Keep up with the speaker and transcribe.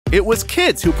It was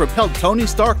kids who propelled Tony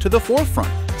Stark to the forefront.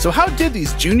 So how did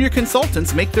these junior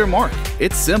consultants make their mark?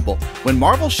 It's simple. When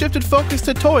Marvel shifted focus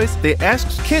to toys, they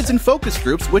asked kids in focus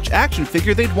groups which action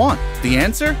figure they'd want. The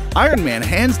answer? Iron Man,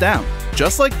 hands down.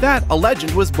 Just like that, a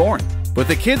legend was born. But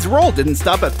the kids' role didn't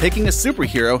stop at picking a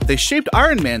superhero. They shaped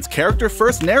Iron Man's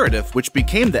character-first narrative, which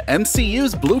became the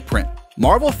MCU's blueprint.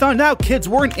 Marvel found out kids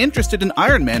weren't interested in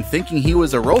Iron Man thinking he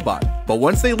was a robot, but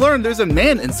once they learned there's a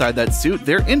man inside that suit,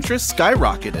 their interest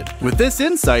skyrocketed. With this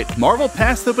insight, Marvel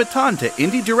passed the baton to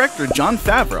indie director Jon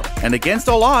Favreau, and against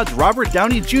all odds, Robert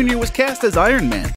Downey Jr. was cast as Iron Man.